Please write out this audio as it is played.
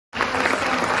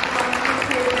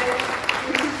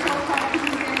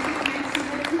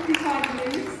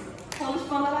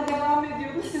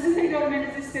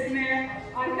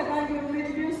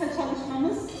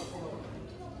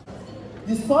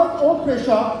Despite all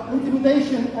pressure,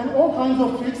 intimidation, and all kinds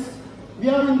of tricks, we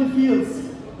are in the fields,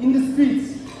 in the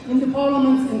streets, in the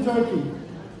parliaments in Turkey.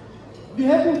 We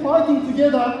have been fighting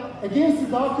together against the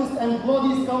darkest and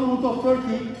bloodiest government of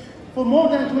Turkey for more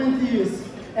than 20 years,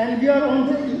 and we are on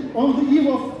the eve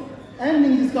of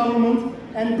ending this government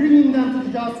and bringing them to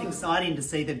the justice. It's exciting to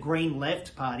see the Green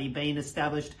Left Party being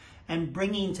established and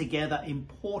bringing together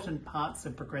important parts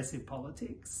of progressive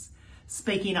politics,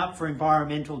 speaking up for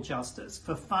environmental justice,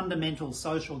 for fundamental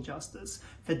social justice,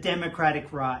 for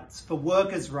democratic rights, for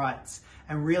workers' rights,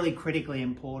 and really critically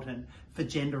important, for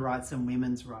gender rights and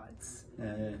women's rights.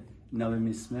 Navim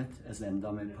İsmet, ez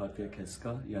endamên Partiya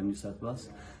Keska, yani Nusatbas.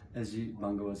 Ez jî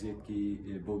bangavaziyet ki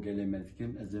bo gelê me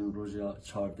dikim, ez ên roja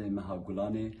çardê meha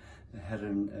Gulanê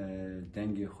herin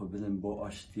dengê xwe bidin bo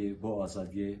aştiyê, bo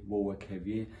azadiyê, bo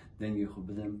wekheviyê, dengê xwe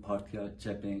bidin Partiya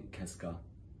Cepên Keska.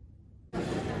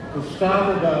 We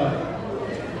started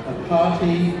a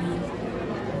party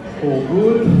for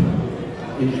good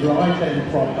is right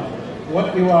and proper.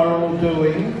 What you are all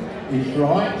doing is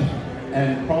right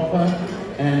and proper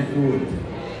and good.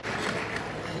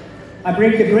 I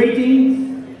bring the greetings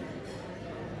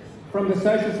from the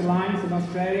Socialist Alliance in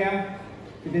Australia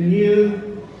to the new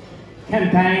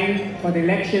campaign for the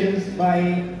elections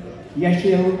by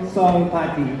Yeşil Sol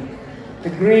Parti, the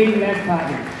Green Left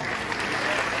Party.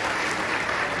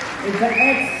 It's an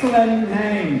excellent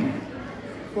name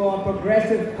for a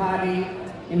progressive party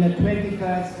in the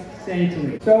 21st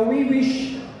century. So we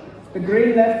wish the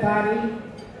Green Left Party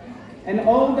and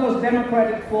all those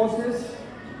democratic forces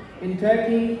in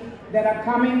Turkey that are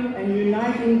coming and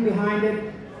uniting behind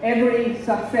it every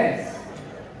success.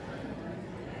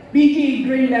 BG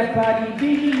Green Left Party,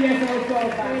 BG Yeşil Sol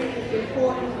Party.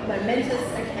 Important, momentous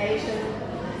occasion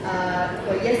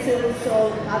for Yeşil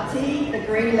Sol Parti, the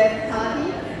Green Left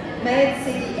Party. May it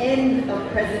see the end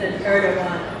of President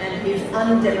Erdogan and his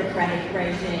undemocratic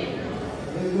regime.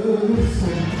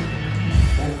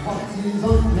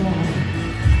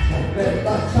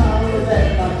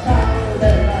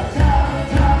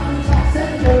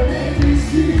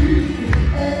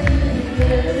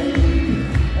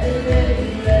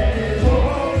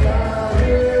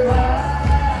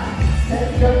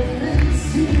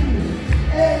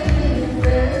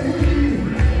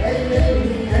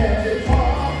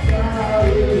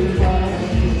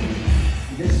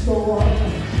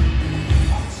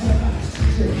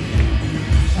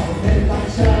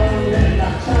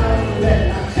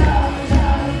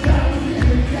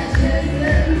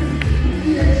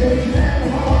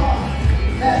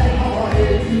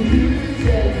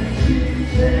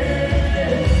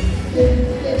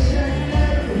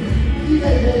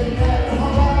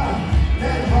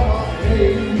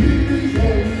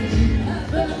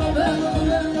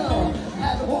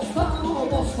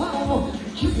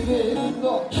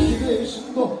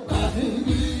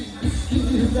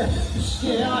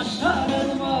 İşte aşağı